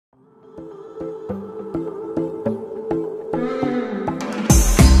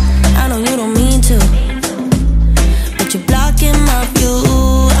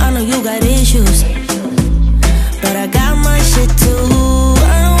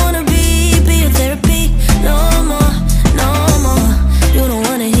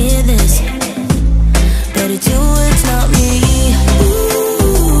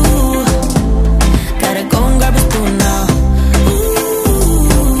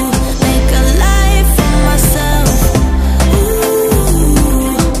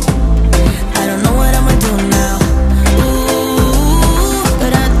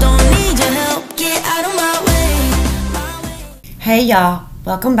Hey y'all,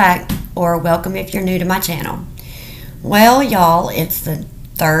 welcome back, or welcome if you're new to my channel. Well y'all, it's the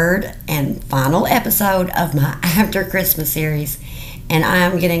third and final episode of my After Christmas series, and I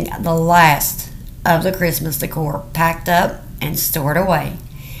am getting the last of the Christmas decor packed up and stored away,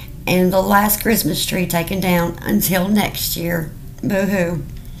 and the last Christmas tree taken down until next year. Boo-hoo.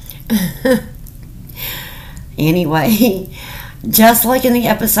 Anyway, just like in the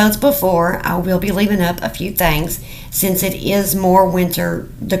episodes before, I will be leaving up a few things since it is more winter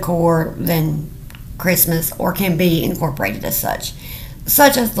decor than Christmas, or can be incorporated as such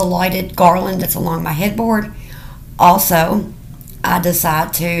as the lighted garland that's along my headboard. Also, I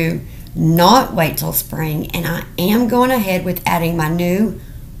decide to not wait till spring, and I am going ahead with adding my new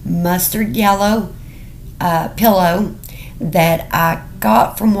mustard yellow pillow that I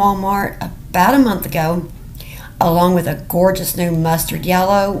got from Walmart about a month ago, along with a gorgeous new mustard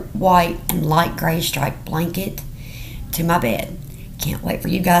yellow, white, and light gray striped blanket to my bed. Can't wait for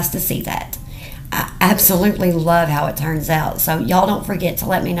you guys to see that. I absolutely love how it turns out, so y'all don't forget to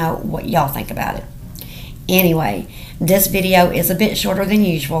let me know what y'all think about it. Anyway, this video is a bit shorter than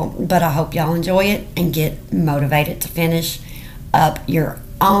usual, but I hope y'all enjoy it and get motivated to finish up your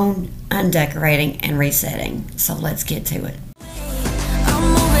own undecorating and resetting. So let's get to it. I'm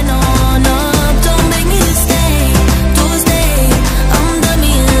moving on up, don't make me stay. Tuesday, I'm done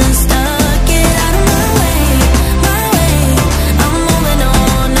being stuck. Get out of my way, my way. I'm moving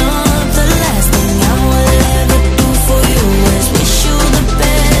on up. The last thing I will ever do for you is wish you the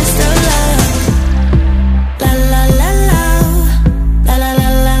best of luck. La la la la, la la la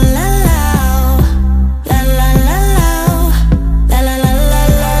la la la, la la la la, la la la la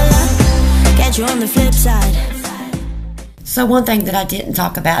la. Catch you on the flip side. So one thing that I didn't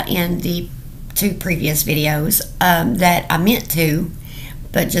talk about in the two previous videos that I meant to,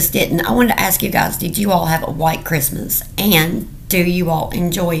 but just didn't. I wanted to ask you guys, did you all have a white Christmas? And do you all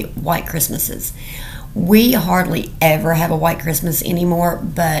enjoy white Christmases? We hardly ever have a white Christmas anymore,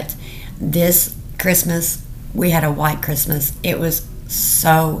 but this Christmas, we had a white Christmas. It was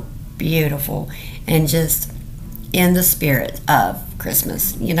so beautiful and just in the spirit of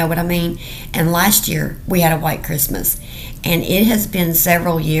Christmas, you know what I mean? And last year we had a white Christmas, and it has been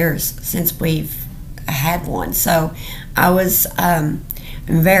several years since we've had one. So I was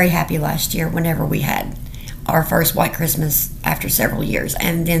very happy last year whenever we had our first white Christmas after several years.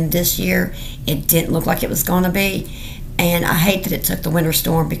 And then this year it didn't look like it was going to be, and I hate that it took the winter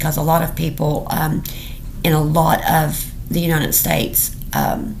storm, because a lot of people in a lot of the United States,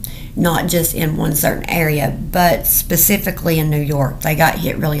 not just in one certain area, but specifically in New York, they got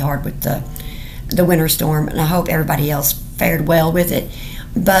hit really hard with the winter storm, and I hope everybody else fared well with it.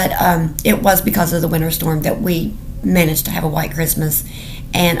 But it was because of the winter storm that we managed to have a white Christmas,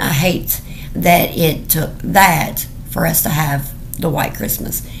 and I hate that it took that for us to have the white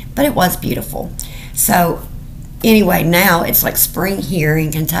Christmas, but it was beautiful. So anyway, now it's like spring here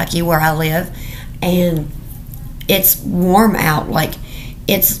in Kentucky where I live, and it's warm out. Like,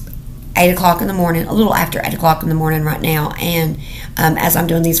 it's 8 o'clock in the morning, a little after 8 o'clock in the morning right now, and as I'm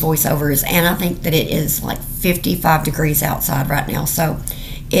doing these voiceovers, and I think that it is like 55 degrees outside right now. So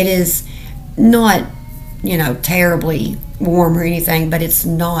it is not, you know, terribly warm or anything, but it's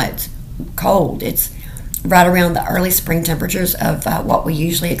not cold. It's right around the early spring temperatures of what we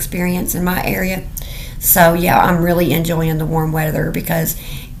usually experience in my area. So yeah, I'm really enjoying the warm weather, because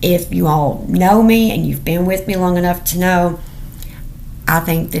if you all know me and you've been with me long enough to know, I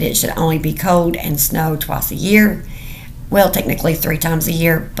think that it should only be cold and snow twice a year. Well, technically 3 times a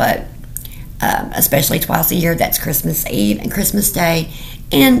year, but especially twice a year. That's Christmas Eve and Christmas Day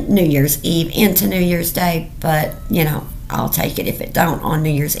and New Year's Eve into New Year's Day. But, you know, I'll take it if it don't on New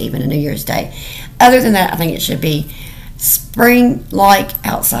Year's Eve and New Year's Day. Other than that, I think it should be spring-like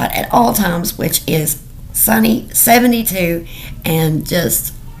outside at all times, which is sunny, 72, and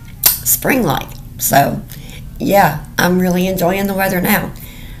just spring-like. So yeah, I'm really enjoying the weather now.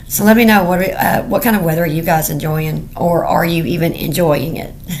 So let me know, what kind of weather are you guys enjoying, or are you even enjoying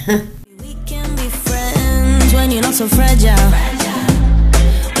it? We can be friends when you're not so fragile.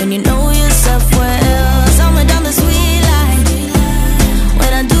 When you know yourself well, somewhere down the sweet line.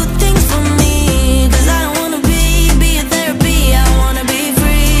 When I do things for me, 'cause I don't wanna be a therapy, I wanna be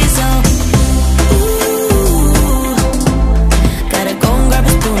free. So, ooh, gotta go and grab a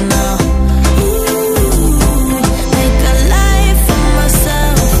spoon now.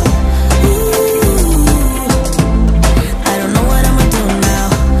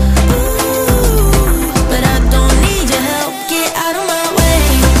 Out of my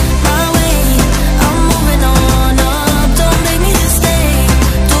way, I'm moving on up.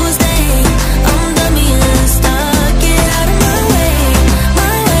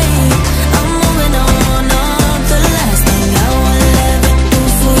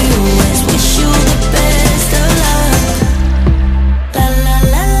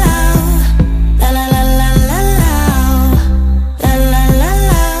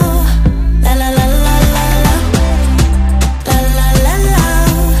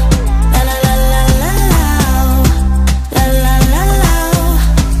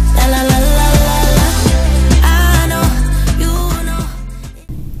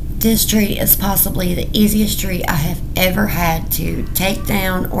 This tree is possibly the easiest tree I have ever had to take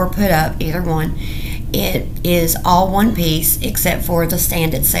down or put up, either one. It is all one piece except for the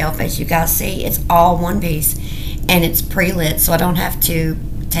stand itself. As you guys see, it's all one piece, and it's pre-lit, so I don't have to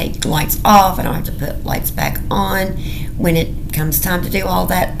take lights off. I don't have to put lights back on. When it comes time to do all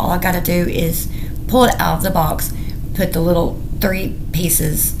that, all I got to do is pull it out of the box, put the little 3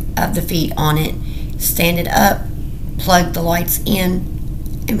 pieces of the feet on it, stand it up, plug the lights in,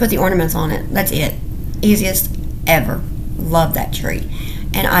 and put the ornaments on it. That's it. Easiest ever. Love that tree.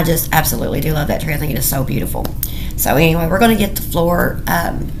 And I just absolutely do love that tree. I think it is so beautiful. So anyway, we're going to get the floor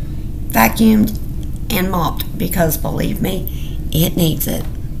vacuumed and mopped, because believe me, it needs it.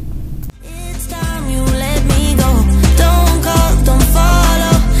 It's time you let me go. Don't call, don't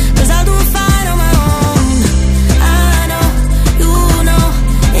follow, 'cause I'll do fine on my own. I know, you know,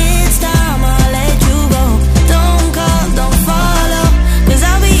 it's time I let you go. Don't call, don't follow, 'cause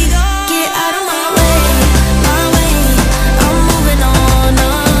I'll be gone. Get out of my way, my way. I'm moving on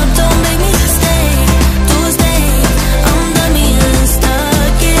up. Don't make me stay, to stay. I'm done being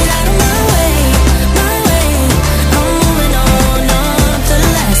stuck. Get out of my way, my way. I'm moving on up. The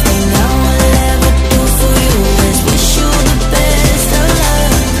last thing I will ever do for you is wish you the best of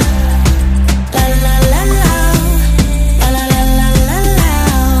luck. La la la la, la la la la la la,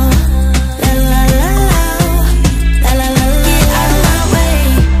 la la la la, la la la. Get out of my way,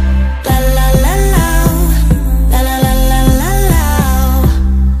 la la la la, la la la la la la,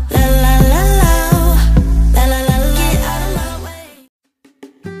 la la la la, la la la. Get out of my way.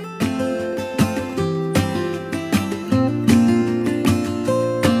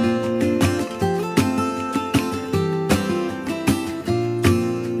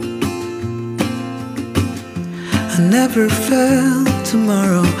 I never felt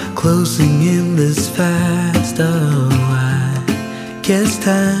tomorrow closing in this fast. Oh, I guess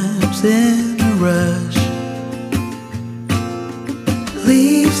time's in a rush.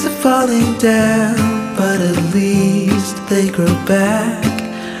 Leaves are falling down, but at least they grow back,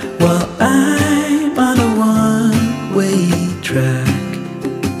 while I'm on a one-way track.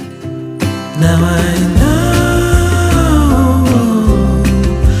 Now I know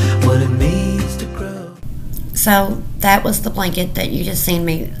what it means to grow. So that was the blanket that you just seen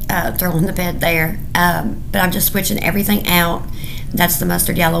me throw on the bed there. But I'm just switching everything out. That's the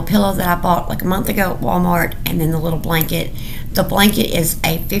mustard yellow pillow that I bought like a month ago at Walmart, and then the little blanket. The blanket is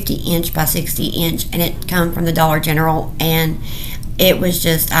a 50-inch by 60-inch, and it come from the Dollar General, and it was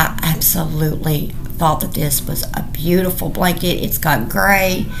just, I absolutely thought that this was a beautiful blanket. It's got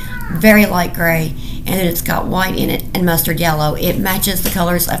gray, very light gray, and then it's got white in it and mustard yellow. It matches the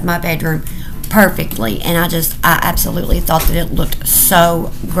colors of my bedroom perfectly, and I absolutely thought that it looked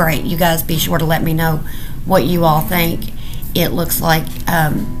so great. You guys be sure to let me know what you all think it looks like.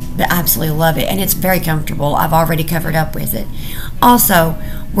 But I absolutely love it, and it's very comfortable. I've already covered up with it. Also,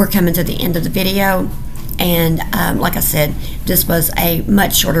 we're coming to the end of the video, and like I said, this was a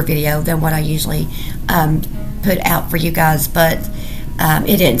much shorter video than what I usually put out for you guys, but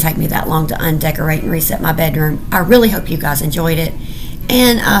it didn't take me that long to undecorate and reset my bedroom. I really hope you guys enjoyed it,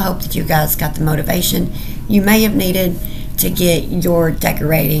 and I hope that you guys got the motivation you may have needed to get your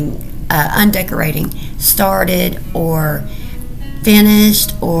undecorating started or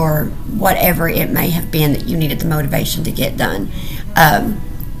finished, or whatever it may have been that you needed the motivation to get done. I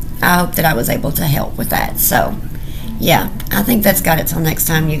hope that I was able to help with that. So yeah, I think that's got it till next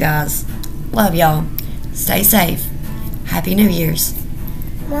time, you guys. Love y'all. Stay safe. Happy New Year's.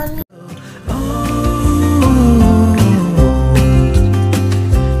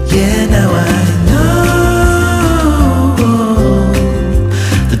 Yeah, now I know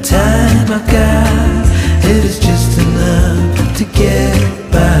the time I've got, it is just enough to get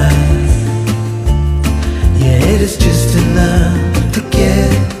by. Yeah, it is just enough to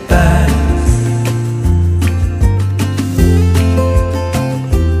get by.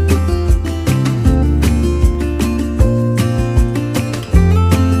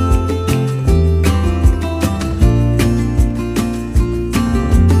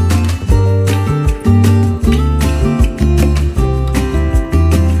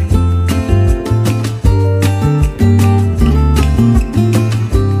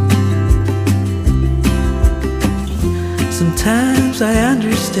 Sometimes I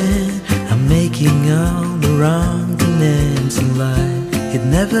understand I'm making all the wrong demands in life. It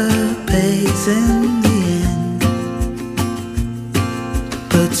never pays in the end,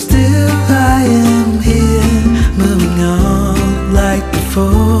 but still I am here, moving on like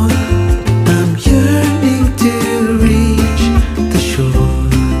before. I'm yearning to reach the shore.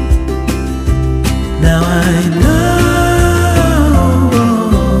 Now I know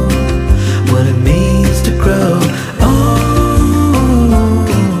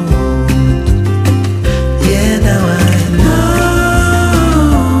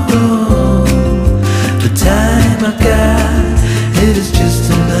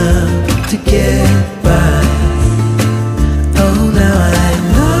together.